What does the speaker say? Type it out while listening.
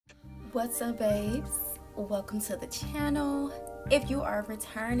What's up, babes? Welcome to the channel. If you are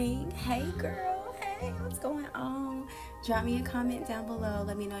returning, hey girl, hey, what's going on? Drop me a comment down below.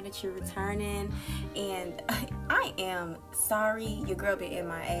 Let me know that you're returning. And I am sorry your girl been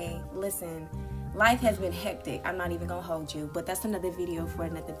MIA. Listen, life has been hectic. I'm not even gonna hold you, but that's another video for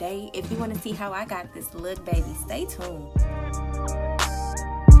another day. If you want to see how I got this look, baby, stay tuned.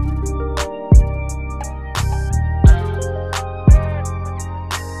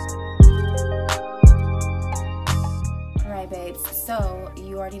 Babes, so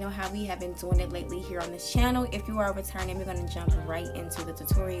you already know how we have been doing it lately here on this channel. If you are returning, we're going to jump right into the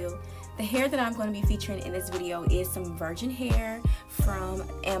tutorial. The hair that I'm going to be featuring in this video is some virgin hair from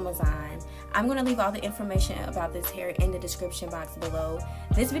Amazon. I'm going to leave all the information about this hair in the description box below.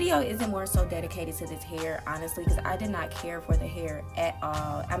 This video isn't more so dedicated to this hair, honestly, because I did not care for the hair at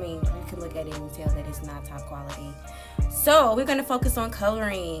all. I mean, you can look at it and tell that it's not top quality. So we're going to focus on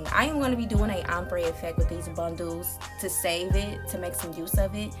coloring. I am going to be doing an ombre effect with these bundles to save it, to make some use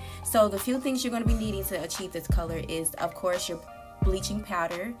of it. So the few things you're going to be needing to achieve this color is, of course, your bleaching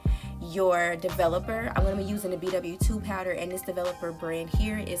powder, your developer. I'm going to be using the BW2 powder, and this developer brand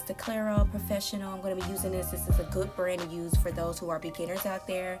here is the Claro Professional. I'm going to be using this. This is a good brand to use for those who are beginners out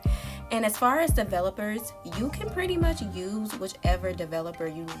there. And as far as developers, you can pretty much use whichever developer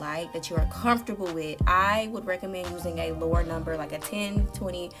you like that you are comfortable with. I would recommend using a lower number, like a 10,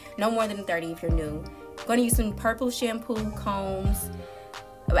 20, no more than 30 if you're new. I'm going to use some purple shampoo, combs,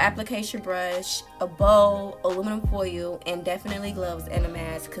 an application brush, a bowl, aluminum foil, and definitely gloves and a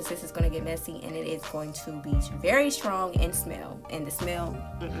mask, because this is going to get messy and it is going to be very strong in smell. And the smell,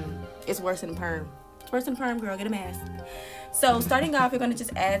 it's worse than perm. It's worse than perm, girl. Get a mask. So starting off, we're going to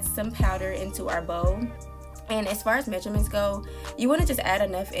just add some powder into our bowl. And as far as measurements go, you want to just add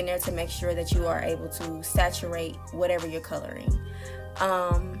enough in there to make sure that you are able to saturate whatever you're coloring.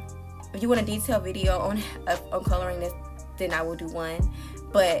 If you want a detailed video on coloring this, then I will do one.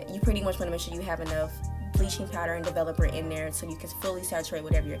 But you pretty much want to make sure you have enough bleaching powder and developer in there so you can fully saturate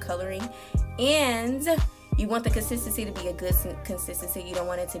whatever you're coloring. And you want the consistency to be a good consistency. You don't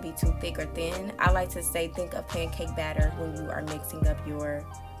want it to be too thick or thin. I like to say, think of pancake batter when you are mixing up your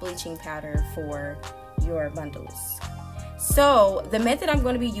bleaching powder for your bundles. So the method I'm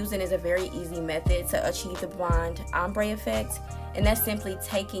going to be using is a very easy method to achieve the blonde ombre effect. And that's simply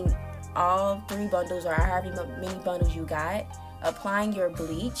taking all 3 bundles or however many bundles you got, applying your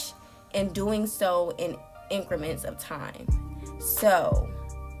bleach, and doing so in increments of time. So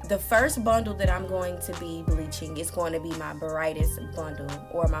the first bundle that I'm going to be bleaching is going to be my brightest bundle,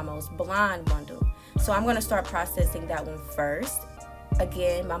 or my most blonde bundle. So I'm going to start processing that one first.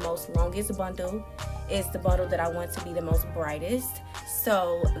 Again, my most longest bundle is the bundle that I want to be the most brightest.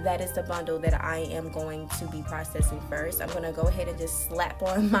 So that is the bundle that I am going to be processing first. I'm going to go ahead and just slap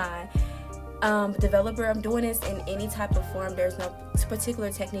on my developer. I'm doing this in any type of form. There's no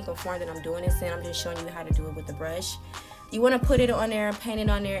particular technique or form that I'm doing this in. I'm just showing you how to do it with the brush. You want to put it on there, paint it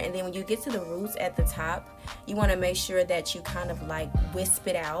on there, and then when you get to the roots at the top, you want to make sure that you kind of like wisp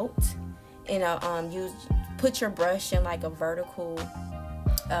it out. Put your brush in like a vertical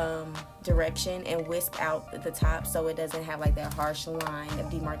direction and wisp out the top so it doesn't have like that harsh line of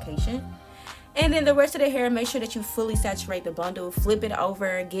demarcation. And then the rest of the hair, make sure that you fully saturate the bundle. Flip it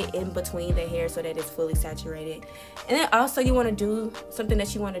over, get in between the hair so that it's fully saturated. And then also you want to do something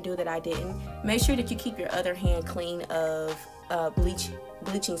that you want to do that I didn't. Make sure that you keep your other hand clean of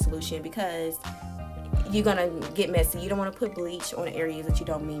bleaching solution, because you're going to get messy. You don't want to put bleach on areas that you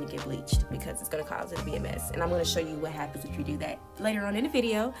don't mean to get bleached, because it's going to cause it to be a mess. And I'm going to show you what happens if you do that later on in the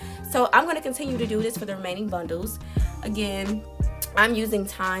video. So I'm going to continue to do this for the remaining bundles. Again, I'm using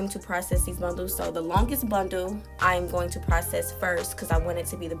time to process these bundles. So the longest bundle I'm going to process first, because I want it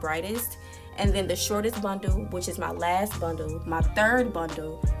to be the brightest. And then the shortest bundle, which is my last bundle, my third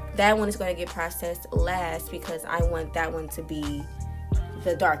bundle, that one is going to get processed last, because I want that one to be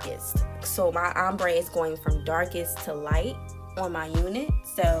the darkest. So my ombre is going from darkest to light on my unit.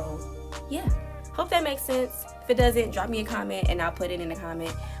 So yeah, hope that makes sense. If it doesn't, drop me a comment and I'll put it in the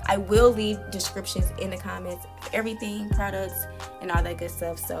comment. I will leave descriptions in the comments, everything, products, and all that good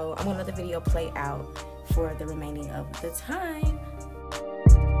stuff. So I'm gonna let the video play out for the remaining of the time.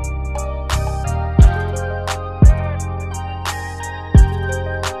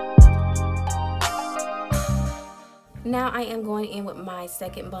 Now I am going in with my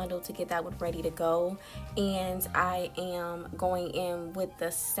second bundle to get that one ready to go, and I am going in with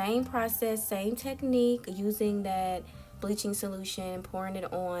the same process, same technique, using that bleaching solution, pouring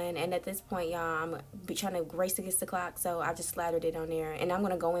it on, and at this point, y'all, I'm trying to race against the clock, so I just slathered it on there, and I'm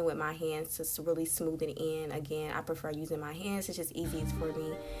gonna go in with my hands to really smooth it in. Again, I prefer using my hands, it's just easiest for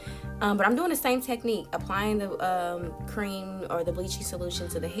me. But I'm doing the same technique, applying the cream or the bleaching solution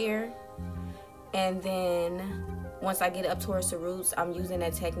to the hair, and then once I get up towards the roots, I'm using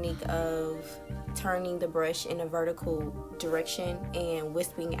that technique of turning the brush in a vertical direction and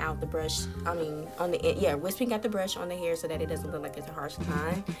wisping out the brush, wisping out the brush on the hair so that it doesn't look like it's a harsh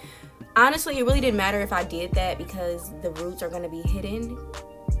line. Honestly, it really didn't matter if I did that because the roots are going to be hidden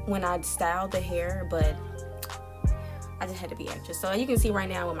when I style the hair, but I just had to be extra. So you can see right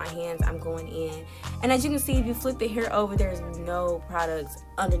now with my hands, I'm going in. And as you can see, if you flip the hair over, there's no products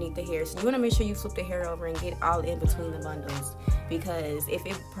underneath the hair. So you want to make sure you flip the hair over and get all in between the bundles. Because if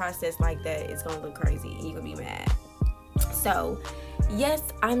it processed like that, it's going to look crazy and you're going to be mad. So yes,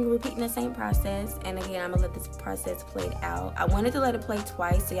 I'm repeating the same process. And again, I'm going to let this process play out. I wanted to let it play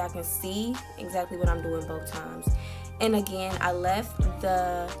twice so y'all can see exactly what I'm doing both times. And again, I left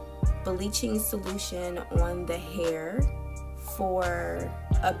the bleaching solution on the hair for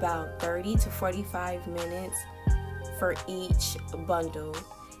about 30 to 45 minutes for each bundle,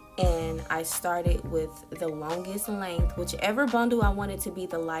 and I started with the longest length. Whichever bundle I wanted to be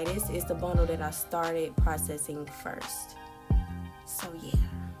the lightest is the bundle that I started processing first. So yeah,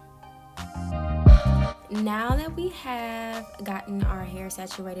 now that we have gotten our hair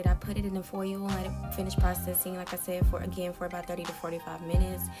saturated, I put it in the foil and let it finish processing, like I said, for about 30 to 45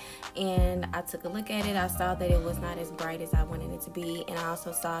 minutes. And I took a look at it. I saw that it was not as bright as I wanted it to be, and I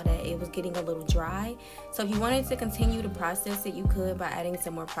also saw that it was getting a little dry. So if you wanted to continue to process it, you could by adding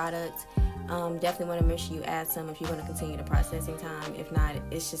some more products. Definitely want to make sure you add some if you're going to continue the processing time. If not,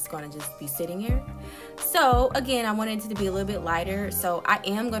 it's just going to just be sitting here. So again, I wanted it to be a little bit lighter, so I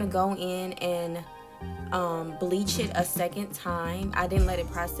am going to go in and bleach it a second time. I didn't let it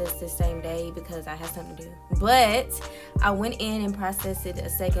process the same day because I had something to do, but I went in and processed it a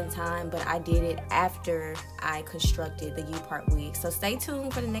second time, but I did it after I constructed the U-part wig. So stay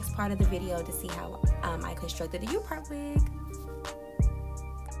tuned for the next part of the video to see how I constructed the U-part wig.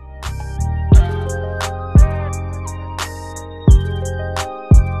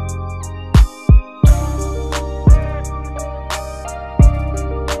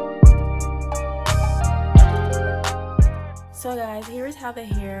 So guys, here is how the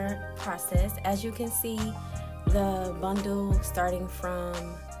hair processed. As you can see, the bundle starting from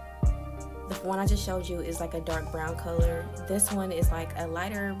the one I just showed you is like a dark brown color. This one is like a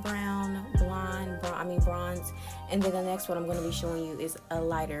lighter brown, bronze. And then the next one I'm going to be showing you is a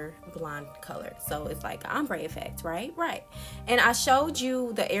lighter blonde color. So it's like an ombre effect, right? Right. And I showed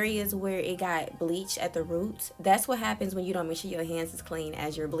you the areas where it got bleached at the roots. That's what happens when you don't make sure your hands is clean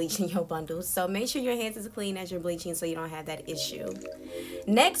as you're bleaching your bundles. So make sure your hands is clean as you're bleaching so you don't have that issue.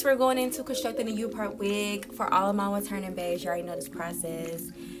 Next, we're going into constructing a U-part wig. For all of my returning babes, you already know this process.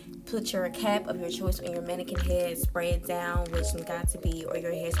 Put your cap of your choice on your mannequin head, spray it down, which has got to be, or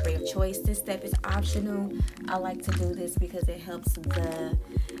your hairspray of choice. This step is optional. I like to do this because it helps the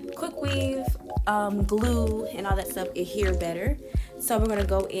quick weave, glue, and all that stuff adhere better. So we're going to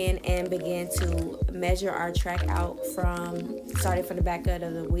go in and begin to measure our track out starting from the back of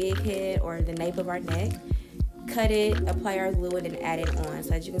the wig head or the nape of our neck. Cut it, apply our glue, and then add it on.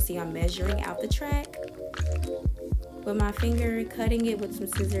 So as you can see, I'm measuring out the track with my finger, cutting it with some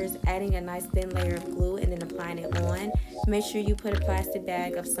scissors, adding a nice thin layer of glue, and then applying it on. Make sure you put a plastic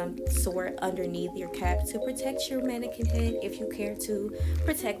bag of some sort underneath your cap to protect your mannequin head if you care to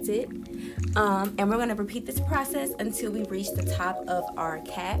protect it. And we're going to repeat this process until we reach the top of our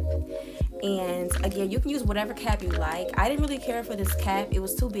cap. And again, you can use whatever cap you like. I didn't really care for this cap. It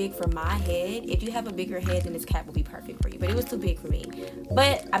was too big for my head. If you have a bigger head, then this cap will be perfect for you. But it was too big for me.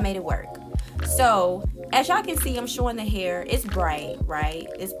 But I made it work. So as y'all can see, I'm showing the hair. It's bright, right?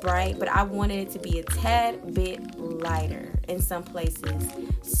 It's bright, but I wanted it to be a tad bit lighter in some places.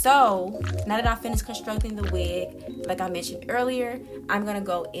 So now that I finished constructing the wig, like I mentioned earlier, I'm going to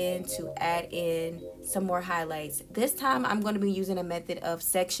go in to add in some more highlights. This time I'm going to be using a method of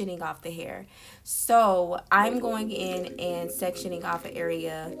sectioning off the hair. So I'm going in and sectioning off an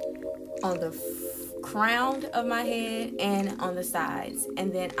area on the crown of my head and on the sides,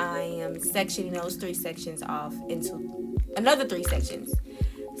 and then I am sectioning those 3 sections off into another 3 sections.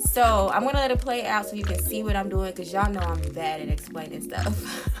 So I'm gonna let it play out so you can see what I'm doing, because y'all know I'm bad at explaining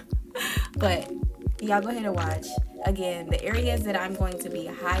stuff. But y'all go ahead and watch. Again, the areas that I'm going to be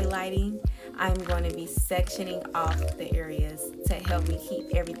highlighting, I'm going to be sectioning off the areas to help me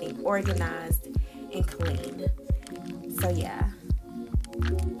keep everything organized and clean. So yeah.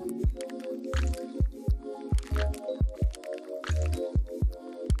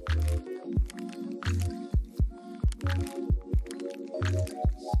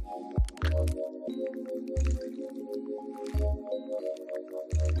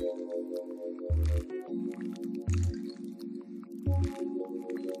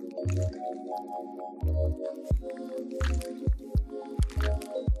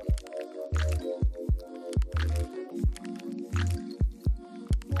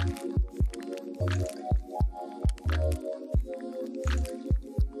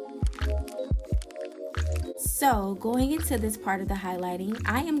 So going into this part of the highlighting,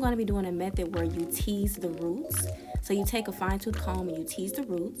 I am going to be doing a method where you tease the roots. So you take a fine tooth comb and you tease the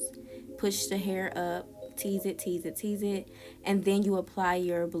roots, push the hair up, tease it, tease it, tease it, and then you apply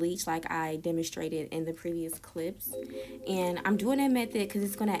your bleach like I demonstrated in the previous clips. And I'm doing that method because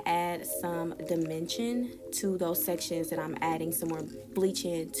it's going to add some dimension to those sections that I'm adding some more bleach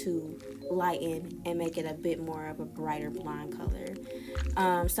in to lighten and make it a bit more of a brighter blonde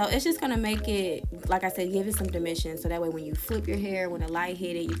color. So it's just going to make it, like I said, give it some dimension, so that way when you flip your hair, when the light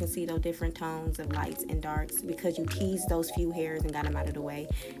hit it, you can see those different tones of lights and darks because you teased those few hairs and got them out of the way.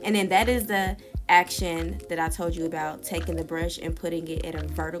 And then that is the action that I told you about, taking the brush and putting it at a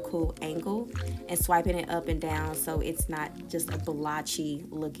vertical angle and swiping it up and down so it's not just a blotchy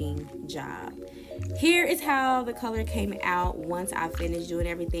looking job. Here is how the color came out once I finished doing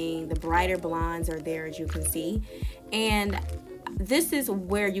everything. The brighter blondes are there, as you can see, and this is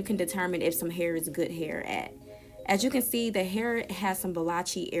where you can determine if some hair is good hair at. As you can see, the hair has some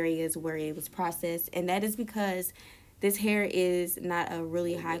blotchy areas where it was processed, and that is because this hair is not a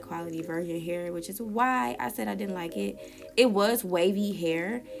really high quality virgin hair, which is why I said I didn't like it. It was wavy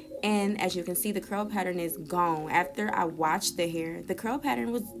hair, and as you can see, the curl pattern is gone. After I washed the hair, the curl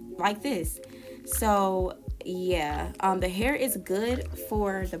pattern was like this. So yeah, the hair is good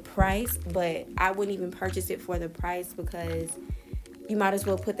for the price, but I wouldn't even purchase it for the price because you might as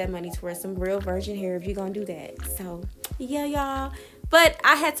well put that money towards some real virgin hair if you're gonna do that. So yeah, y'all. But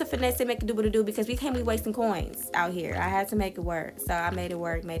I had to finesse it, make it do what it do, because we can't be wasting coins out here. I had to make it work. So I made it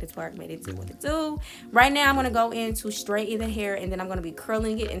work, made it work, made it do what it do. Right now I'm gonna go into straighten the hair, and then I'm gonna be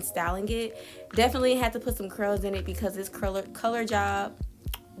curling it and styling it. Definitely had to put some curls in it because this color job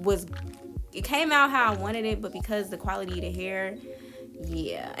was, it came out how I wanted it, but because the quality of the hair,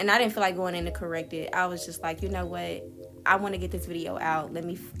 yeah. And I didn't feel like going in to correct it. I was just like, you know what? I want to get this video out. Let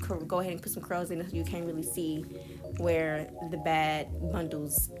me go ahead and put some curls in it so you can't really see where the bad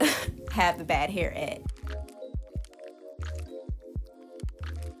bundles have the bad hair at.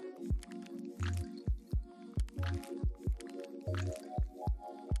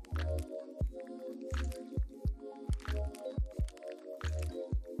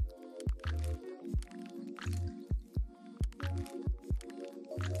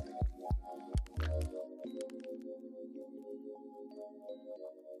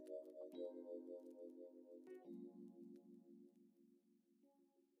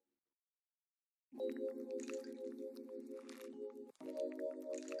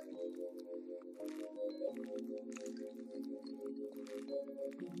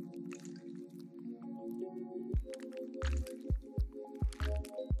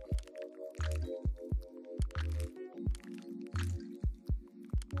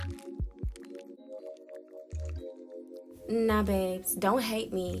 Nah, babes, don't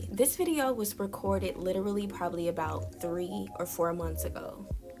hate me. This video was recorded literally probably about 3 or 4 months ago.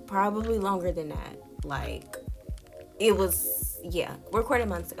 Probably longer than that. Like, it was, yeah, recorded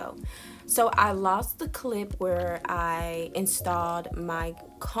months ago. So I lost the clip where I installed my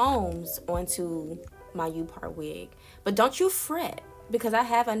combs onto my U-part wig. But don't you fret, because I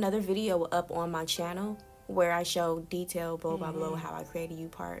have another video up on my channel where I show detail blow by blow how I create a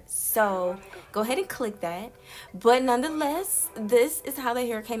U-part. So go ahead and click that. But nonetheless, this is how the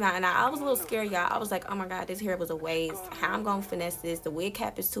hair came out. And I was a little scared, y'all. I was like, oh my god, this hair was a waste. How I'm gonna finesse this? The wig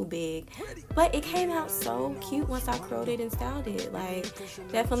cap is too big. But it came out so cute once I curled it and styled it. Like,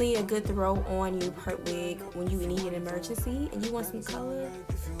 definitely a good throw on U-part wig when you need an emergency and you want some color.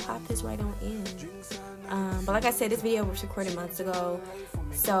 Pop this right on in. But like I said, this video was recorded months ago.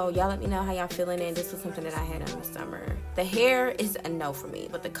 So y'all let me know how y'all feeling, and this was something that I had on the summer. The hair is a no for me,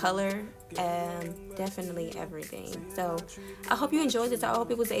 but the color, definitely everything. So I hope you enjoyed this. I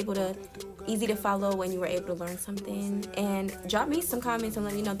hope it was easy to follow and you were able to learn something. And drop me some comments and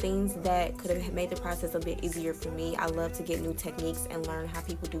let me know things that could have made the process a bit easier for me. I love to get new techniques and learn how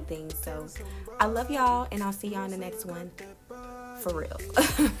people do things. So I love y'all, and I'll see y'all in the next one. For real.